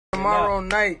Tomorrow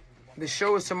night. The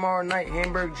show is tomorrow night.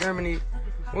 Hamburg, Germany.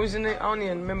 What was the name? I don't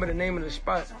even remember the name of the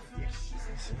spot.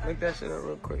 Look that shit up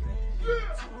real quick.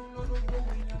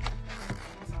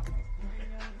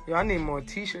 Yo, I need more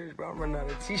t-shirts, bro. I'm running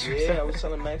out of t-shirts. Yeah, I was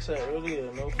telling Max that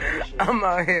earlier. No funny shit. I'm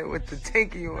out here with the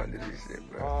tanky under this shit,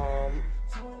 bro.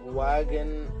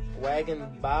 Wagon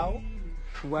bow.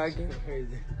 Wagon.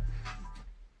 Crazy.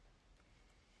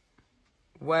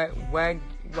 Wagon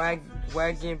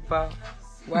bow.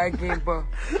 Wagon bow.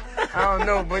 I don't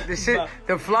know, but the shit,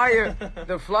 the flyer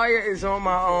is on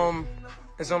my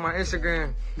it's on my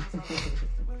Instagram.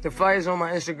 The flyer is on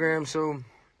my Instagram, so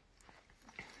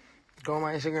go on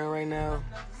my Instagram right now.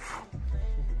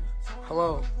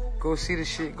 Hello, go see the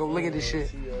shit. Go look at this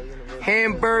shit.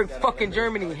 Hamburg, fucking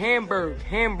Germany. Hamburger.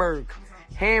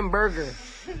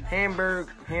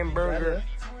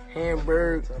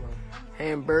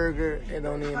 It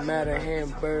don't even matter.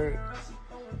 Hamburg,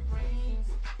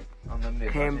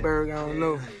 I don't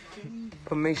know.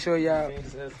 But make sure y'all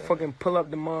fucking pull up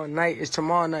tomorrow night. It's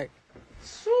tomorrow night.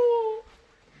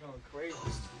 Going crazy.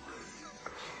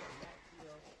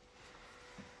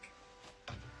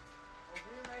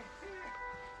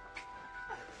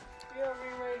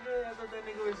 I thought that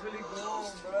nigga was really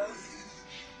gone, bro.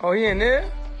 Oh, he in there?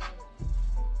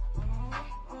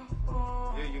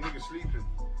 Yeah, you nigga sleeping.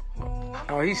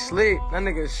 Oh, he sleep. That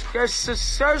nigga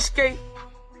skate.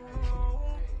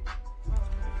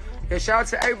 Yeah, shout out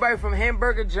to everybody from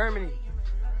Hamburger, Germany.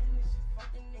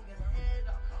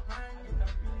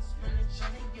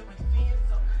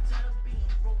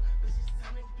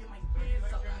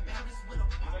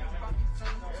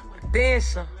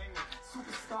 Dancer.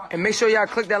 And make sure y'all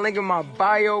click that link in my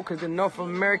bio because the North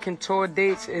American tour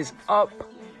dates is up.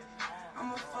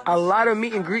 A lot of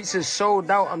meet and greets is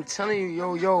sold out. I'm telling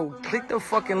you, yo, click the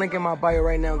fucking link in my bio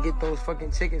right now and get those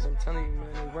fucking tickets. I'm telling you, man,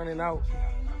 they're running out.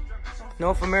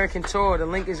 North American tour, the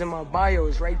link is in my bio.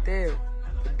 It's right there.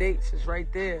 The dates is right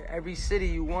there. Every city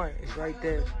you want is right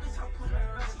there.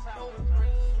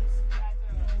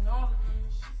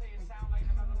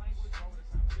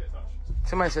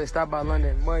 Somebody said stop by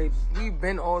London. Boy, we've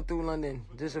been all through London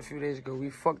just a few days ago. We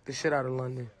fucked the shit out of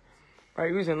London.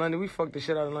 Right, we was in London. We fucked the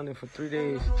shit out of London for 3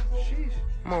 days.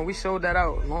 Come on, we sold that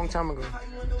out a long time ago.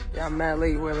 Y'all mad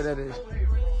late, whoever that is.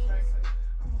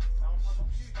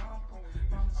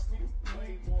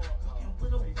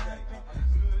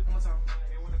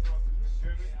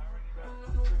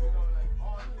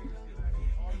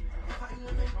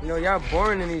 You know, y'all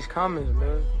boring in these comments,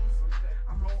 man.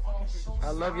 I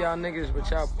love y'all niggas, but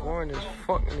y'all boring as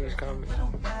fuck in these comments.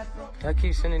 I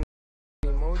keep sending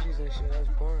emojis and shit. That's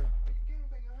boring.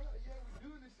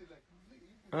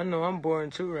 I know I'm boring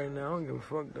too right now. I don't give a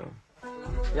fuck though.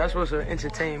 Y'all supposed to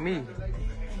entertain me.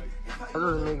 That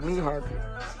doesn't make me happy.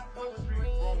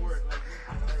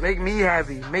 Make me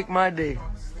happy. Make my day.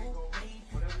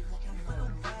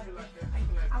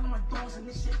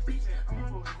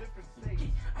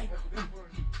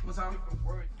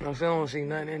 I still don't see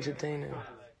nothing entertaining.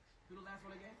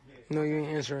 No, you ain't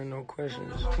answering no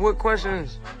questions. What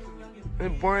questions? They're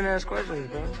boring ass questions,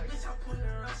 bro.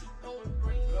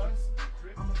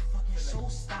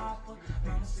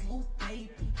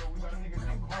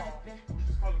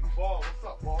 What's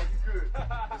up, Ball? You good?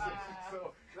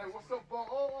 What's up, Ball?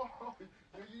 Oh,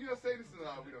 you don't say this in the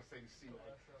we don't say this.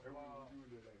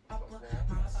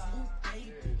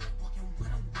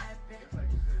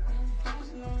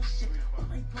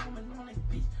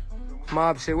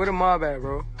 Mob shit. Where the mob at,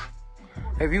 bro?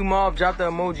 If you mob, drop the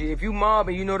emoji. If you mob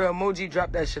and you know the emoji,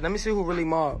 drop that shit. Let me see who really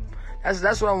mob.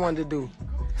 That's what I wanted to do.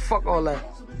 Fuck all that.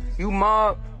 You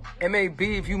mob,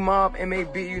 M-A-B. If you mob,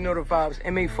 M-A-B, you know the vibes.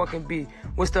 M-A-fucking-B.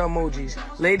 What's the emojis?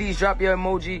 Ladies, drop your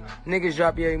emoji. Niggas,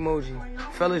 drop your emoji.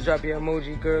 Fellas, drop your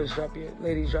emoji. Girls, drop your...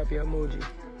 Ladies, drop your emoji.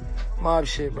 Mob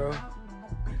shit, bro.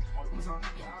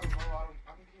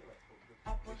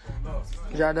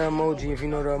 Drop the emoji if you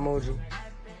know the emoji.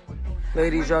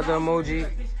 Ladies, drop the emoji.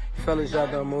 Fellas,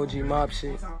 drop the emoji. Mob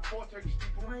shit.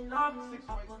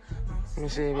 Let me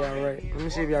see if y'all right. Let me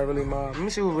see if y'all really mob. Let me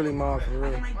see who really mob for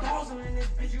real.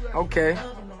 Okay.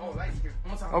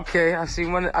 Okay, I see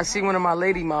one of my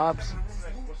lady mobs.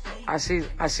 I see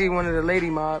one of the lady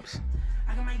mobs.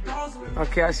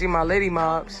 Okay, I see my lady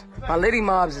mobs. My lady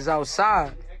mobs is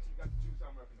outside.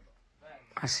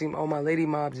 I see my lady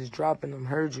mobs is dropping them.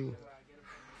 Heard you.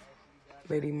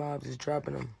 Lady mobs is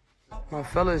dropping them. My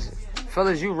fellas,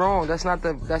 you wrong. That's not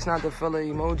the fella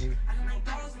emoji.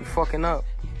 You fucking up.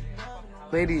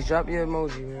 Ladies, drop your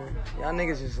emoji, man. Y'all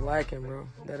niggas is lacking, bro.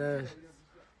 That ass.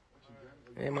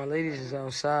 Yeah, my ladies is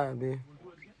outside, bitch.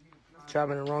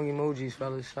 Dropping the wrong emojis,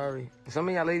 fellas. Sorry. Some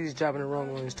of y'all ladies dropping the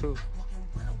wrong ones, too.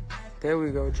 There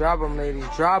we go. Drop them, ladies.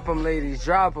 Drop them, ladies.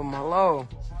 Drop them. Hello.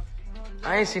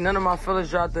 I ain't seen none of my fellas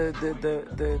drop the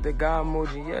guy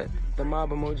emoji yet. The mob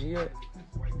emoji yet.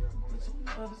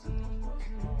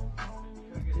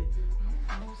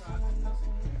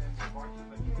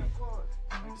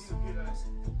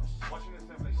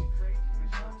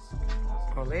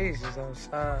 Oh, ladies is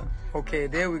outside. Okay,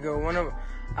 there we go. One of the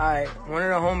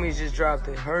homies just dropped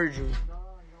it. Heard you.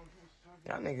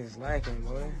 Y'all niggas lacking,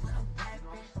 boy.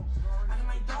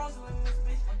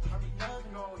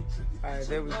 Alright,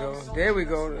 there we go. There we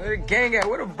go. Where the gang at?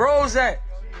 Where the bros at?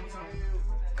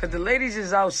 Cause the ladies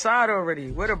is outside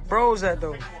already. Where the bros at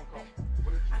though?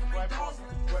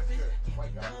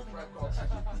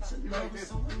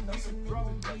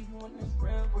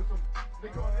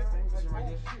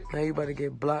 Now you about to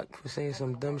get blocked for saying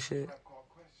some dumb shit.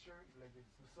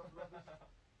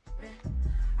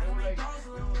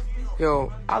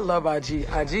 Yo, I love IG.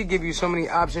 IG give you so many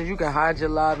options. You can hide your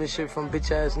live and shit from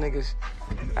bitch ass niggas.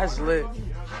 That's lit.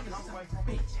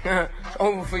 It's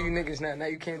over for you niggas now. Now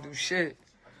you can't do shit.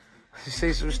 Just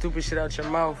say some stupid shit out your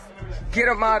mouth. Get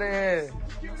them out of here.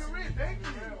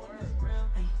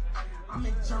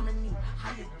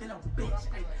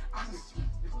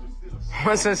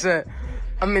 Once I said,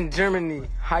 I'm in Germany,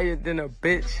 higher than a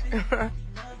bitch.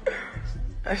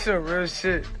 That's some real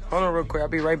shit. Hold on real quick. I'll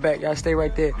be right back. Y'all stay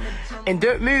right there. And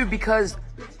don't move because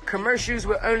commercials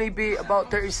will only be about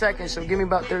 30 seconds. So give me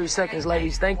about 30 seconds,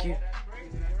 ladies. Thank you.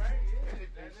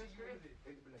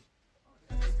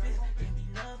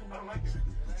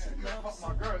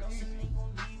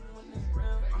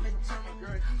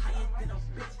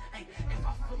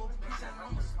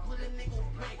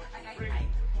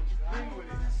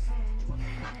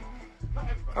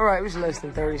 All right, it was less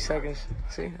than 30 seconds.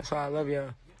 See, that's why I love y'all.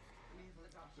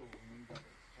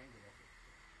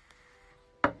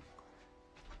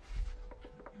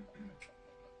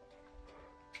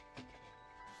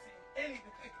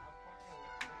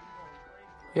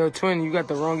 Yo, twin, you got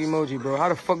the wrong emoji, bro. How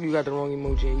the fuck you got the wrong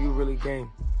emoji and you really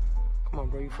game? Come on,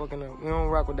 bro, you fucking up. We don't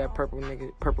rock with that purple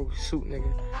nigga, purple suit,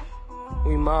 nigga.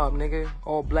 We mob, nigga.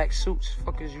 All black suits.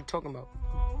 Fuck is you talking about?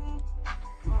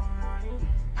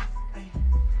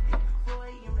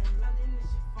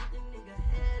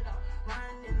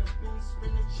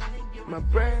 My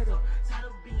bread up.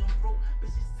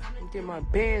 Get my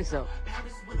bands up.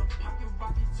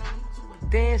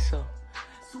 Dancer.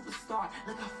 Superstar,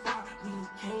 look how far we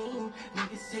came.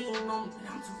 Niggas saying on me,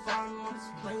 but I'm too far on this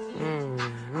plane.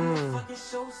 I'm a fucking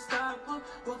showstopper.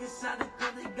 Walk inside the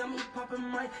club, they got me popping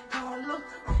my collar. Look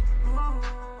how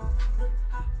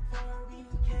far we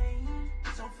came.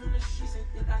 Bitch, I'm from the streets and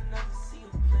think I never see a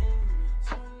plane.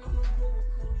 Turning on the road,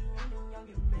 cool, you ain't no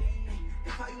younger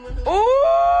baby.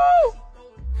 Ooh!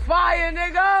 Fire,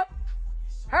 nigga!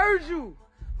 Heard you!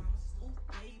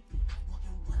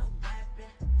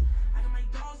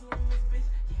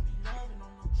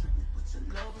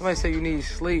 Somebody say you need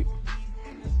sleep.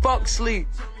 Fuck sleep.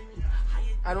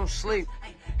 I don't sleep.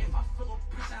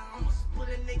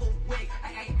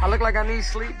 I look like I need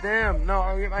sleep. Damn. No,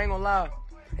 I ain't gonna lie.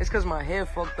 It's cause my hair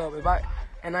fucked up.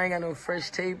 And I ain't got no fresh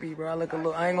tapey, bro. I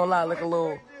ain't gonna lie. I look a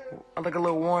little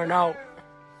worn out.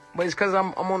 But it's cause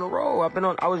I'm on the road.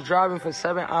 I was driving for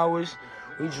 7 hours.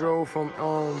 We drove from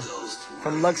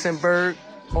Luxembourg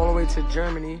all the way to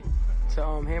Germany, to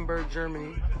Hamburg,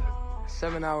 Germany.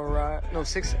 7-hour ride. No,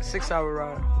 6-hour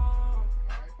ride.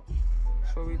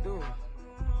 That's what we do.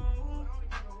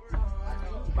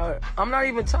 I'm not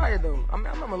even tired though. I'm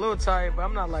a little tired, but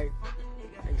I'm not like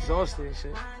exhausted and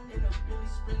shit.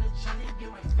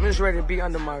 I'm just ready to be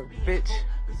under my bitch.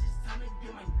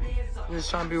 I'm just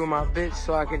trying to be with my bitch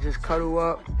so I can just cuddle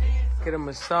up, get a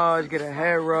massage, get a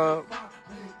hair rub.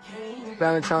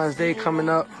 Valentine's Day coming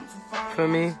up for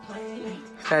me.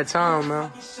 It's that time, man.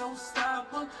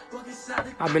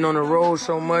 I've been on the road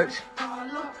so much.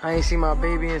 I ain't seen my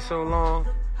baby in so long.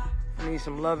 I need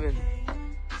some loving.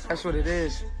 That's what it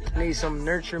is. I need some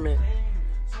nurturement,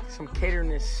 some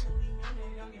caterness.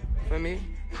 For me?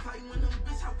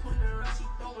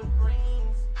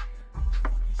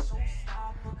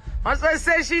 My son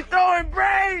said she throwing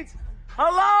braids.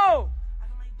 Hello.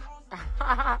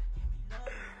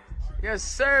 Yes,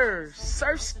 sir.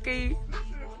 Sirski.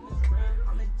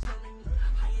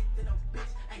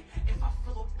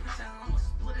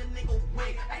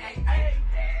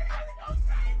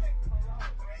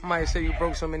 I might say you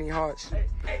broke so many hearts.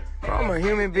 Bro, I'm a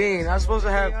human being. I'm supposed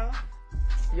to have...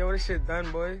 Yo, this shit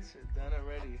done, boy. Shit done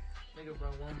already. Nigga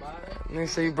broke one bottle. Nigga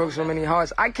say you broke so many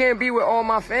hearts. I can't be with all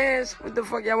my fans. What the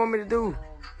fuck y'all want me to do?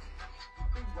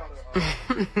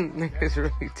 Niggas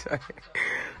really tight.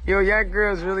 Yo, y'all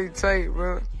girls really tight,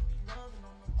 bro.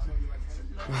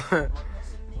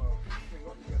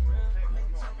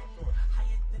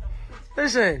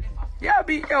 Listen, y'all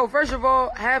be, yo, first of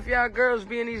all, half y'all girls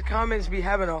be in these comments be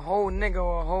having a whole nigga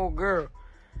or a whole girl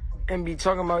and be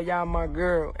talking about y'all my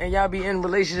girl and y'all be in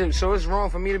relationships, so it's wrong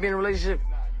for me to be in a relationship.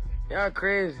 Y'all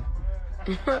crazy.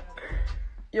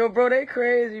 Yo, bro, they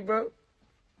crazy, bro.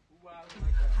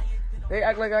 They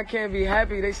act like I can't be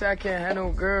happy. They say I can't have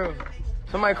no girl.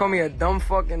 Somebody call me a dumb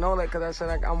fuck and all that because I said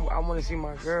like, I want to see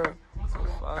my girl.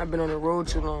 I've been on the road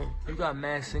too long. You got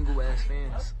mad single ass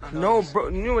fans. No, bro.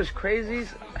 You know what's crazy?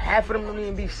 Half of them don't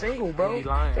even be single, bro. They be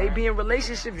lying, they right? be in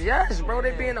relationships. Yes, bro.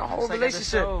 They be in a whole It's like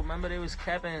relationship. at the show. Remember they was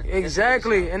capping.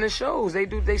 Exactly. In the shows,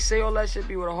 they say all that shit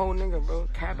be with a whole nigga, bro.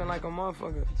 Capping like a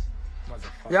motherfucker.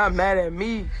 Y'all mad at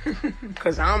me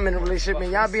because I'm in a relationship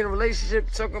and y'all be in a relationship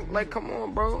talking like, come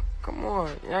on, bro. Come on.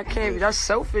 Y'all can't be. That's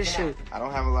selfish shit. I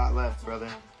don't have a lot left, brother.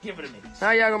 Give it a minute.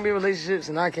 Now y'all gonna be in relationships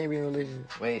and I can't be in a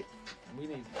relationship. Wait. We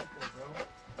need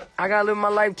bro. I gotta live my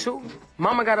life too.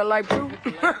 Mama got a life too.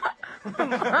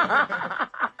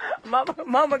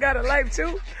 Mama got a life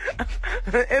too.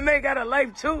 M.A. got a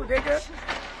life too, nigga.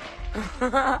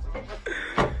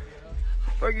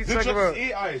 Fuck you talking about?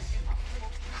 Eat ice.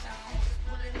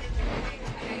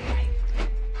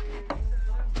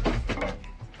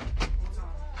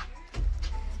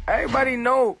 Everybody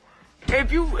know.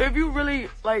 If you really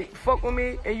like fuck with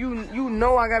me and you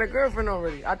know I got a girlfriend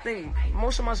already. I think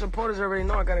most of my supporters already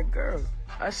know I got a girl.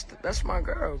 That's my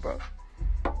girl, bro.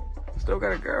 Still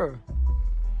got a girl.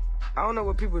 I don't know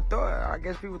what people thought. I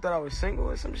guess people thought I was single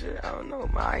or some shit. I don't know.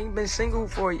 I ain't been single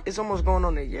for, it's almost going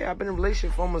on a year. I've been in a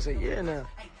relationship for almost a year now.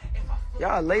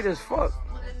 Y'all late as fuck.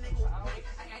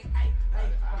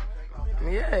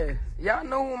 Yeah, y'all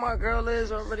know who my girl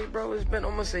is already, bro. It's been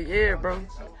almost a year, bro.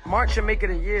 March should make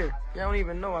it a year. Y'all don't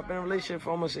even know. I've been in a relationship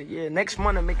for almost a year. Next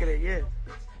month I'll make it a year.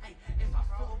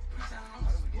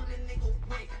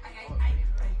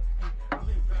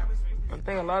 I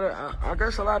think I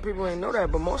guess a lot of people ain't know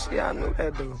that, but most of y'all knew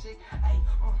that, though.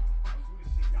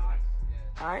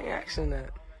 I ain't asking that.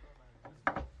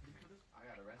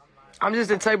 I'm just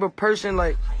the type of person,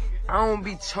 like, I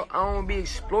don't be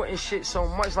exploiting shit so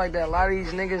much like that. A lot of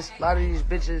these niggas, a lot of these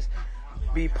bitches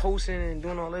be posting and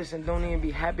doing all this and don't even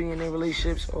be happy in their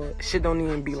relationships, or shit don't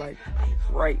even be like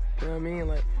right. You know what I mean?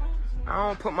 Like, I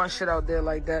don't put my shit out there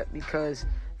like that because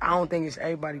I don't think it's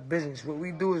everybody's business. What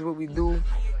we do is what we do.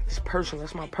 It's personal.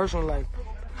 That's my personal life.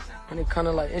 And it kind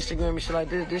of like Instagram and shit like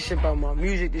this. This shit about my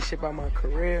music. This shit about my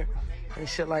career and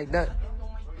shit like that.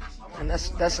 And that's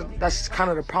kind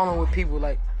of the problem with people.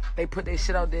 Like, they put their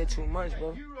shit out there too much,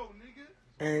 bro.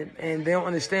 And they don't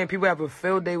understand. People have a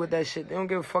field day with that shit. They don't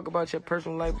give a fuck about your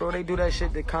personal life, bro. They do that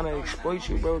shit to kind of exploit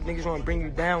you, bro. Niggas want to bring you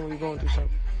down when you're going through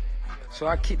something. So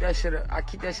I keep that shit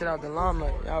out the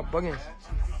limelight. Y'all bugging.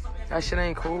 That shit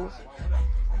ain't cool.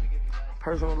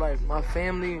 Personal life. My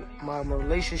family, my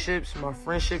relationships, my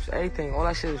friendships, everything. All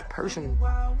that shit is personal.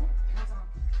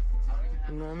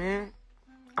 You know what I mean?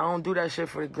 I don't do that shit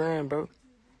for the gram, bro.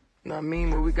 You know what I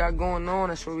mean? What we got going on,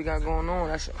 that's what we got going on.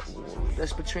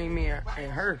 That's between me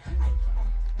and her.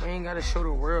 We ain't gotta show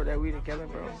the world that we together,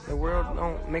 bro. The world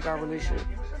don't make our relationship.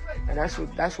 And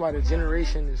that's why the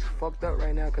generation is fucked up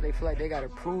right now, because they feel like they gotta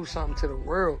prove something to the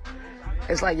world.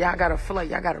 It's like y'all gotta feel like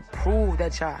y'all gotta prove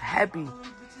that y'all happy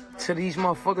to these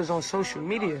motherfuckers on social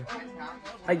media.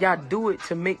 Like, y'all do it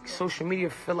to make social media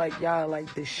feel like y'all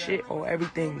like the shit or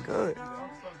everything good.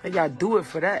 Like, y'all do it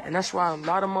for that. And that's why a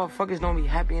lot of motherfuckers don't be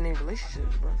happy in their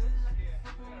relationships, bro.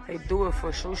 They do it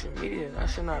for social media. That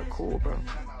shit not cool, bro.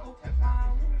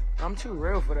 I'm too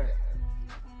real for that.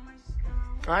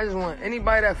 I just want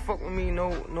anybody that fuck with me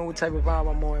know what type of vibe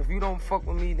I'm on. If you don't fuck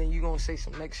with me, then you gonna say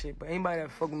some next shit. But anybody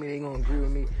that fuck with me, they gonna agree with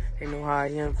me. They know how I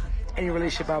am. Any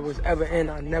relationship I was ever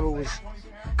in, I never was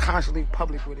constantly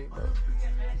public with it, bro.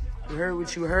 You heard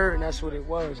what you heard, and that's what it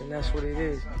was, and that's what it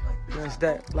is. And that's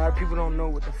that. A lot of people don't know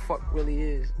what the fuck really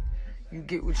is. You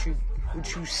get what you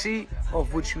see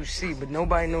of what you see, but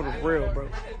nobody know the real, bro.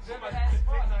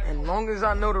 And as long as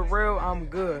I know the real, I'm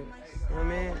good. You know what I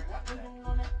mean?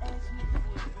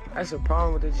 That's a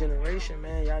problem with the generation,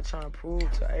 man. Y'all trying to prove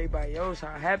to everybody else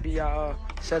how happy y'all are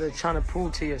instead of trying to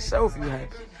prove to yourself you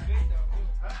happy.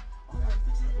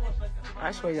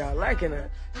 That's where y'all lacking at.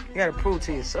 You gotta prove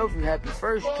to yourself you happy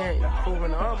first. You can't prove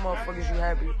to other motherfuckers you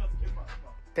happy.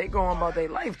 They going about their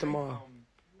life tomorrow.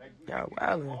 Y'all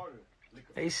wildin'.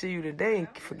 They see you today and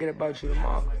forget about you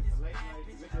tomorrow.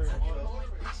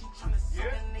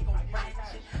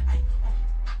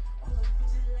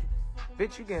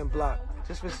 Bitch, you getting blocked.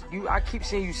 Just for you, I keep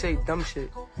seeing you say dumb shit.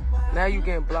 Now you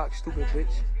getting blocked, stupid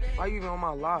bitch. Why you even on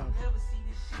my live?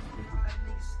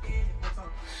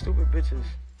 Stupid bitches.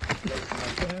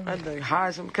 I think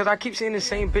hide some, cause I keep seeing the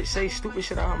same bitch say stupid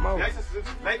shit out her mouth.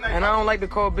 And I don't like to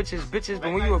call bitches bitches,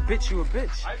 but when you a bitch, you a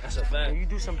bitch. That's a fact. When you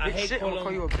do some bitch shit, I'm gonna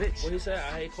call you a bitch. What he said?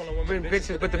 I hate calling women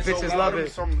Bitches, but the So bitches we love order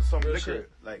it. some liquor, shit.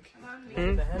 like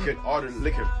Hmm? you can order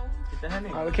liquor. Get the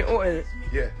Henny. We can order it.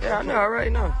 Yeah. Yeah, I know, I already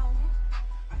know.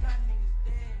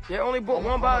 Yeah, only bought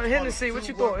one bottle of Hennessy. What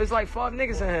you thought? It's like 5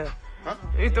 niggas in here. Huh?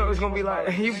 You thought it was gonna be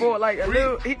like, you bought like a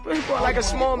little, he bought like a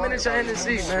small miniature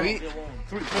Hennessy, man. Sweet.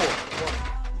 3,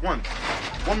 4.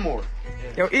 One more.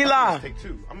 Yo, Eli, Take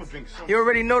 2. I'm gonna drink some. you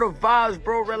already know the vibes,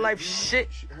 bro. Real life shit.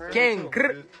 Gang.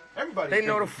 Grr. Everybody. They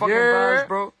know the drinking. fucking Yeah. vibes,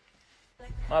 bro.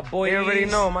 My boy They already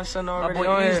Ease. know. My son My already boy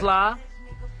on here. Isla.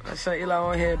 My son Eli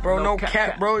on here, bro. No No cap, cap,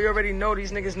 cap. bro. You already know.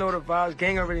 These niggas know the vibes.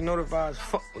 Gang already know the vibes.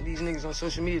 Fuck with these niggas on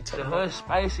social media. The talking hood about.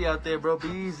 spicy out there, bro. Be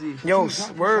easy. Yo,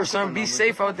 word, son. Be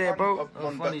safe out there, bro. Ob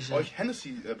man funny bei shit. euch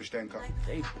Hennessy bestellen kann.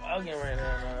 They bugging right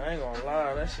now, man. I ain't gonna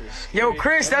lie. That shit's scary. Yo,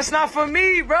 Chris, that's not for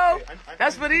me, bro.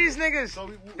 That's for these niggas.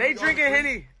 So They drinking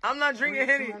Henny. I'm not drinking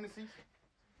Henny. 2 Hennessys?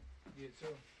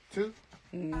 2?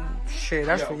 Shit,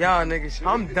 that's for y'all niggas.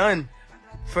 I'm done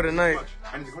for the night.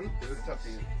 Eine Sekunde. It's up to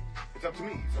you. It's up to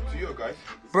me. It's up to you guys.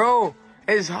 Bro,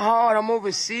 it's hard. I'm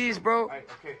overseas, bro. Right,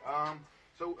 okay.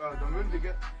 So dann würden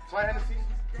wir 2 Hennessys.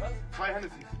 2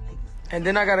 Hennessys. And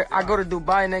then I go to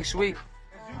Dubai next week.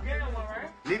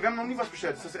 Nee, wir haben noch nie was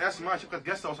bestellt. Das ist das erste Mal. Ich habe gerade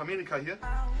Gäste aus Amerika hier.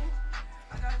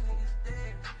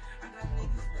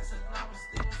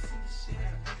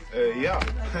 Ja.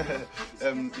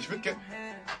 Ich würde gerne.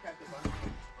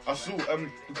 Ach so,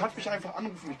 du kannst mich einfach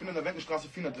anrufen. Ich bin in der Wendenstraße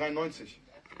 493.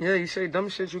 Yeah, you say dumb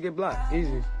shit, you get blocked.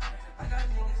 Easy.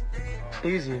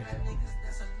 Easy.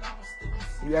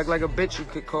 You act like a bitch, you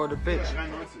get called a bitch.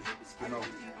 493.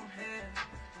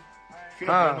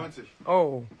 Genau. Ah.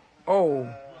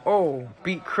 493. Oh,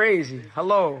 beat crazy.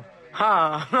 Hello.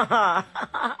 Ha.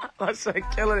 My son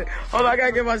killing it. Hold on, I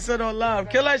gotta get my son on live.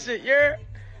 Kill that shit, yeah?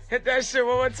 Hit that shit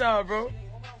one more time, bro.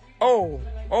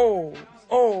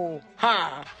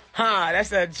 Ha. That's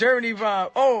that Germany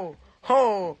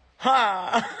vibe.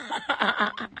 Ha.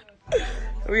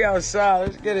 We outside,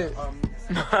 let's get it.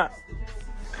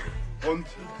 Und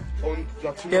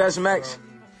dazu Yeah, that's Max.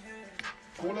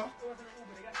 Cola.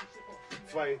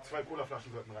 Zwei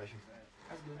Colaflaschen sollten reichen.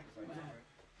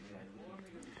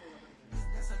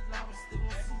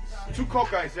 Two Coke,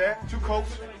 guys, yeah? 2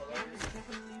 Cokes.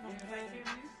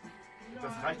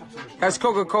 Das reicht doch zum Bestellen. That's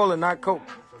Coca-Cola, not Coke.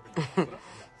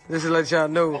 Just to let y'all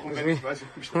know. 'Cause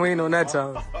we ain't on that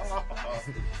time.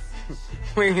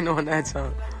 We ain't on that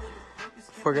time.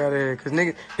 Fuck out of here. Cause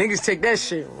niggas take that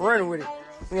shit, run with it.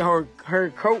 We heard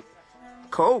Coke.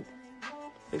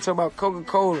 They talk about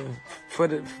Coca-Cola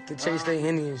to chase their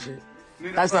Henny and shit.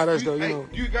 That's not us though, you know.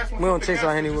 You guys want We don't something chase our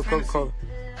else? Henny with Just Coca-Cola.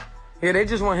 Yeah, they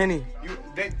just want Henny.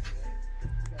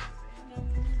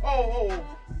 Oh.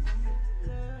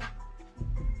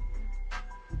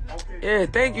 Okay. Yeah,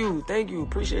 thank you.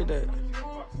 Appreciate that.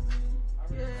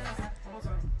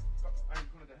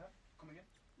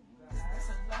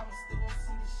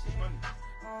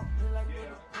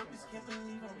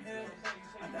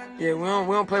 Yeah, we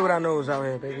don't play with our nose out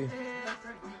here, baby.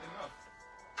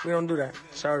 We don't do that.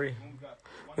 Sorry.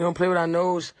 We don't play with our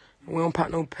nose. We don't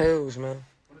pop no pills, man.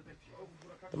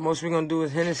 The most we gonna do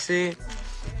is Hennessy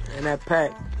and that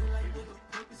pack.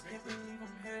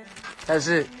 That's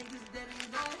it.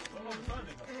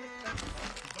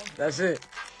 That's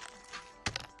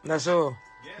all.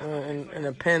 And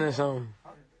a pen or something.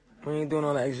 We ain't doing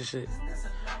all that extra shit.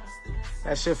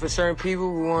 That shit for certain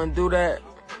people. We want to do that.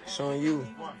 It's on you.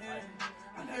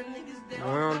 We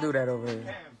don't do that over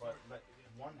here.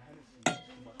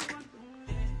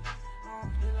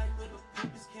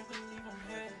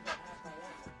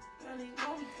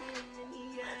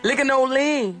 Liquor no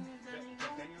lean.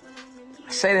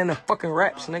 I say that in the fucking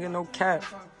raps, nigga. No cap.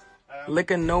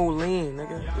 Liquor no lean,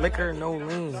 nigga. Liquor no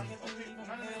lean.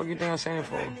 What you think I'm saying it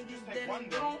for?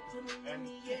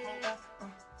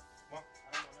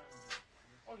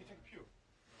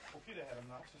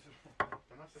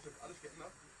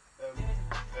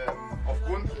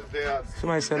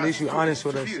 Somebody said at least you honest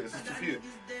with us. Es ist zu viel.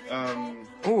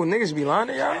 Ooh, niggas be lying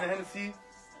to y'all? Eine Hennessy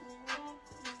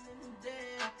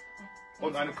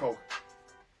und eine Coke.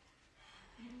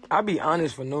 I be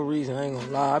honest for no reason. I ain't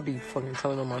gonna lie. I be fucking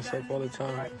telling on myself all the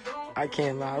time. I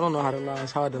can't lie. I don't know how to lie.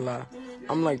 It's hard to lie.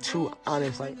 I'm like too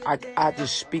honest. Like I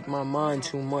just speak my mind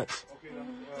too much.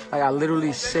 Like I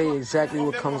literally say exactly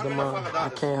what comes to mind. I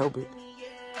can't help it.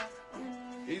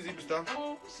 Easy, bis dann.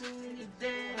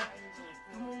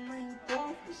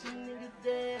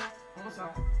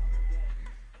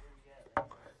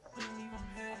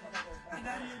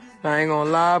 I ain't gonna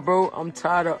lie, bro. I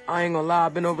ain't gonna lie.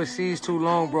 I've been overseas too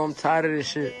long, bro. I'm tired of this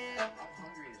shit.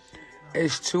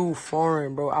 It's too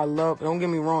foreign, bro. Don't get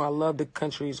me wrong, I love the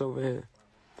countries over here.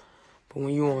 But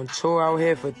when you on tour out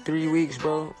here for 3 weeks,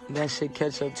 bro, that shit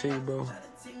catch up to you, bro.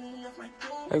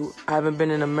 Like, I haven't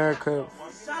been in America.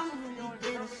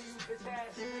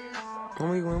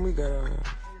 When we got out here?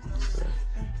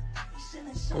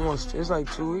 Almost, it's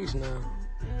like 2 weeks now.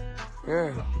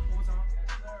 Yeah.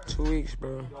 2 weeks,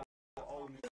 bro.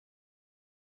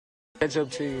 Catch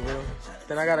up to you, bro.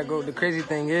 Then I gotta go. The crazy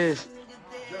thing is,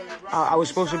 I was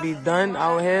supposed to be done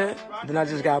out here. Then I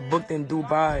just got booked in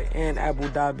Dubai and Abu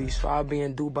Dhabi. So I'll be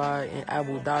in Dubai and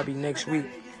Abu Dhabi next week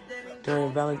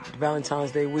during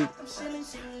Valentine's Day week.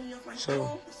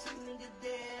 So,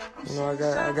 you know,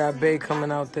 I got Bae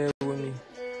coming out there with me.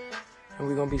 And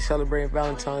we're gonna be celebrating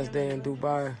Valentine's Day in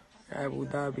Dubai, Abu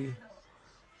Dhabi.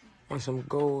 On some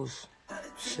goals.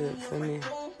 Shit for me.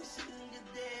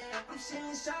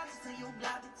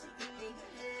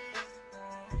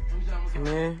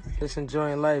 Man, just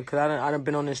enjoying life. Cause I done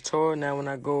been on this tour. Now when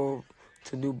I go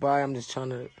to Dubai, I'm just trying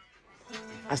to.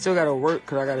 I still gotta work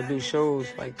cause I gotta do shows.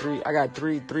 Like I got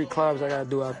three clubs I gotta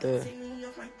do out there.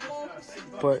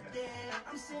 But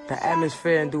the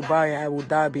atmosphere in Dubai and Abu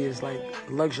Dhabi is like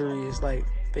luxury. It's like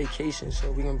vacation.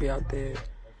 So we gonna be out there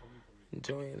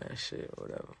enjoying that shit or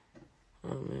whatever.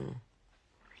 Oh man.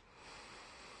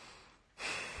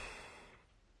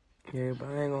 Yeah, but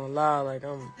I ain't gonna lie, like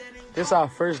this is our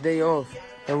first day off,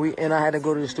 and I had to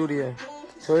go to the studio,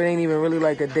 so it ain't even really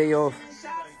like a day off.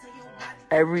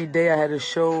 Every day I had a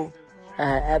show, I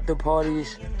had after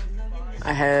parties,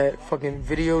 I had fucking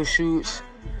video shoots,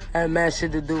 I had mad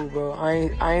shit to do, bro. I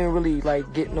ain't really like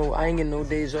I ain't getting no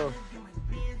days off.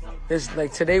 It's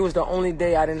like today was the only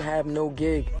day I didn't have no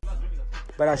gig,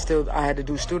 but I had to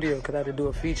do studio because I had to do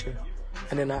a feature,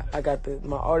 and then I got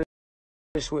my artist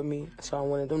with me, so I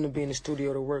wanted them to be in the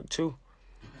studio to work too.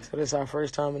 So this is our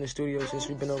first time in the studio since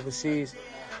we've been overseas.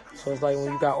 So it's like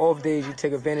when you got off days, you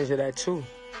take advantage of that too.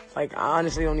 Like I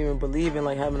honestly don't even believe in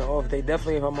like having an off day.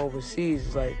 Definitely if I'm overseas,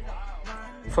 it's like,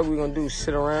 fuck we gonna do,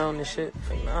 sit around and shit?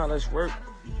 Like nah, let's work.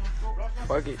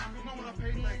 Fuck it.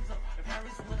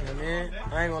 Yeah, man,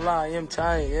 I ain't gonna lie, I'm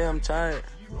tired. Yeah, I'm tired.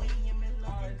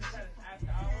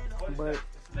 But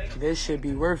this shit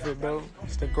be worth it, bro.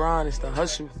 It's the grind, it's the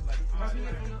hustle.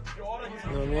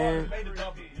 You know what I mean?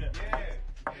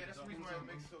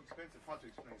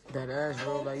 That ass,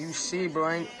 bro. Like, you see,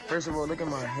 bro. First of all, look at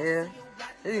my hair.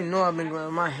 You didn't know I've been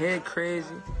growing my hair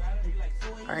crazy.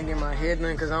 I ain't getting my hair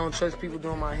done because I don't trust people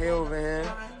doing my hair over here.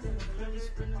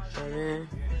 You know what I mean?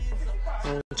 I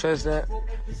don't trust that.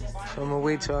 So I'm going to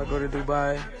wait till I go to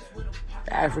Dubai.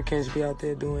 The Africans be out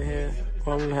there doing hair.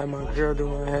 Or I'm going to have my girl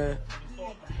doing my hair.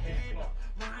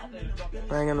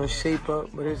 I ain't got no shape up,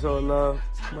 but it's all love.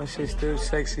 My shit's still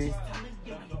sexy.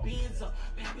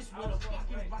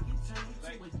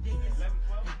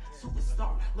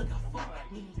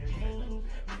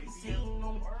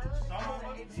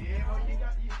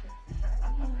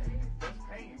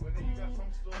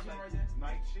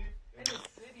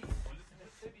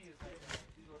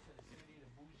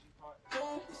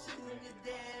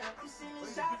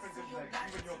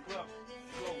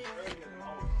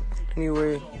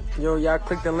 Anyway, yo, y'all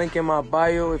click the link in my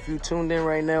bio. If you tuned in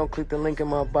right now, click the link in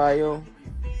my bio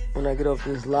when I get off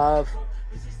this live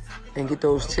and get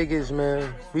those tickets,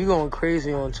 man. We going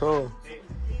crazy on tour.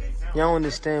 Y'all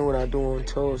understand what I do on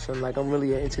tour, so like I'm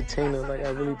really an entertainer. Like I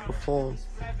really perform,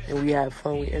 and we have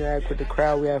fun. We interact with the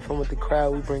crowd. We have fun with the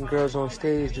crowd. We bring girls on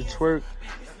stage to twerk.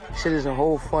 Shit is a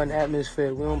whole fun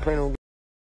atmosphere. We don't play no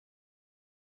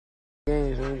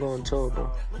games when we go on tour, bro.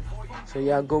 So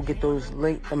y'all go get those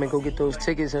go get those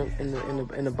tickets in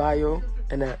the bio,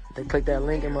 and click that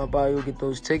link in my bio. Get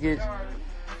those tickets,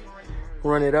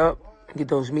 run it up, get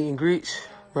those meet and greets,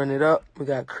 run it up. We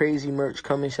got crazy merch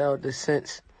coming. Shout out to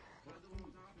Sense.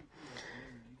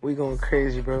 We going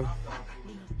crazy, bro.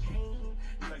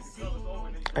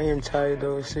 I am tired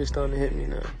though. It's just starting to hit me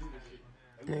now.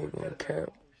 I ain't gonna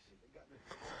cap.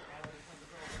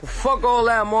 Fuck all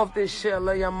that, I'm off this shit. I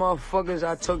love y'all motherfuckers.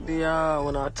 I took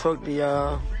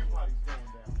the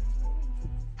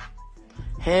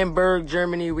Hamburg,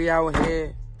 Germany. We out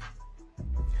here.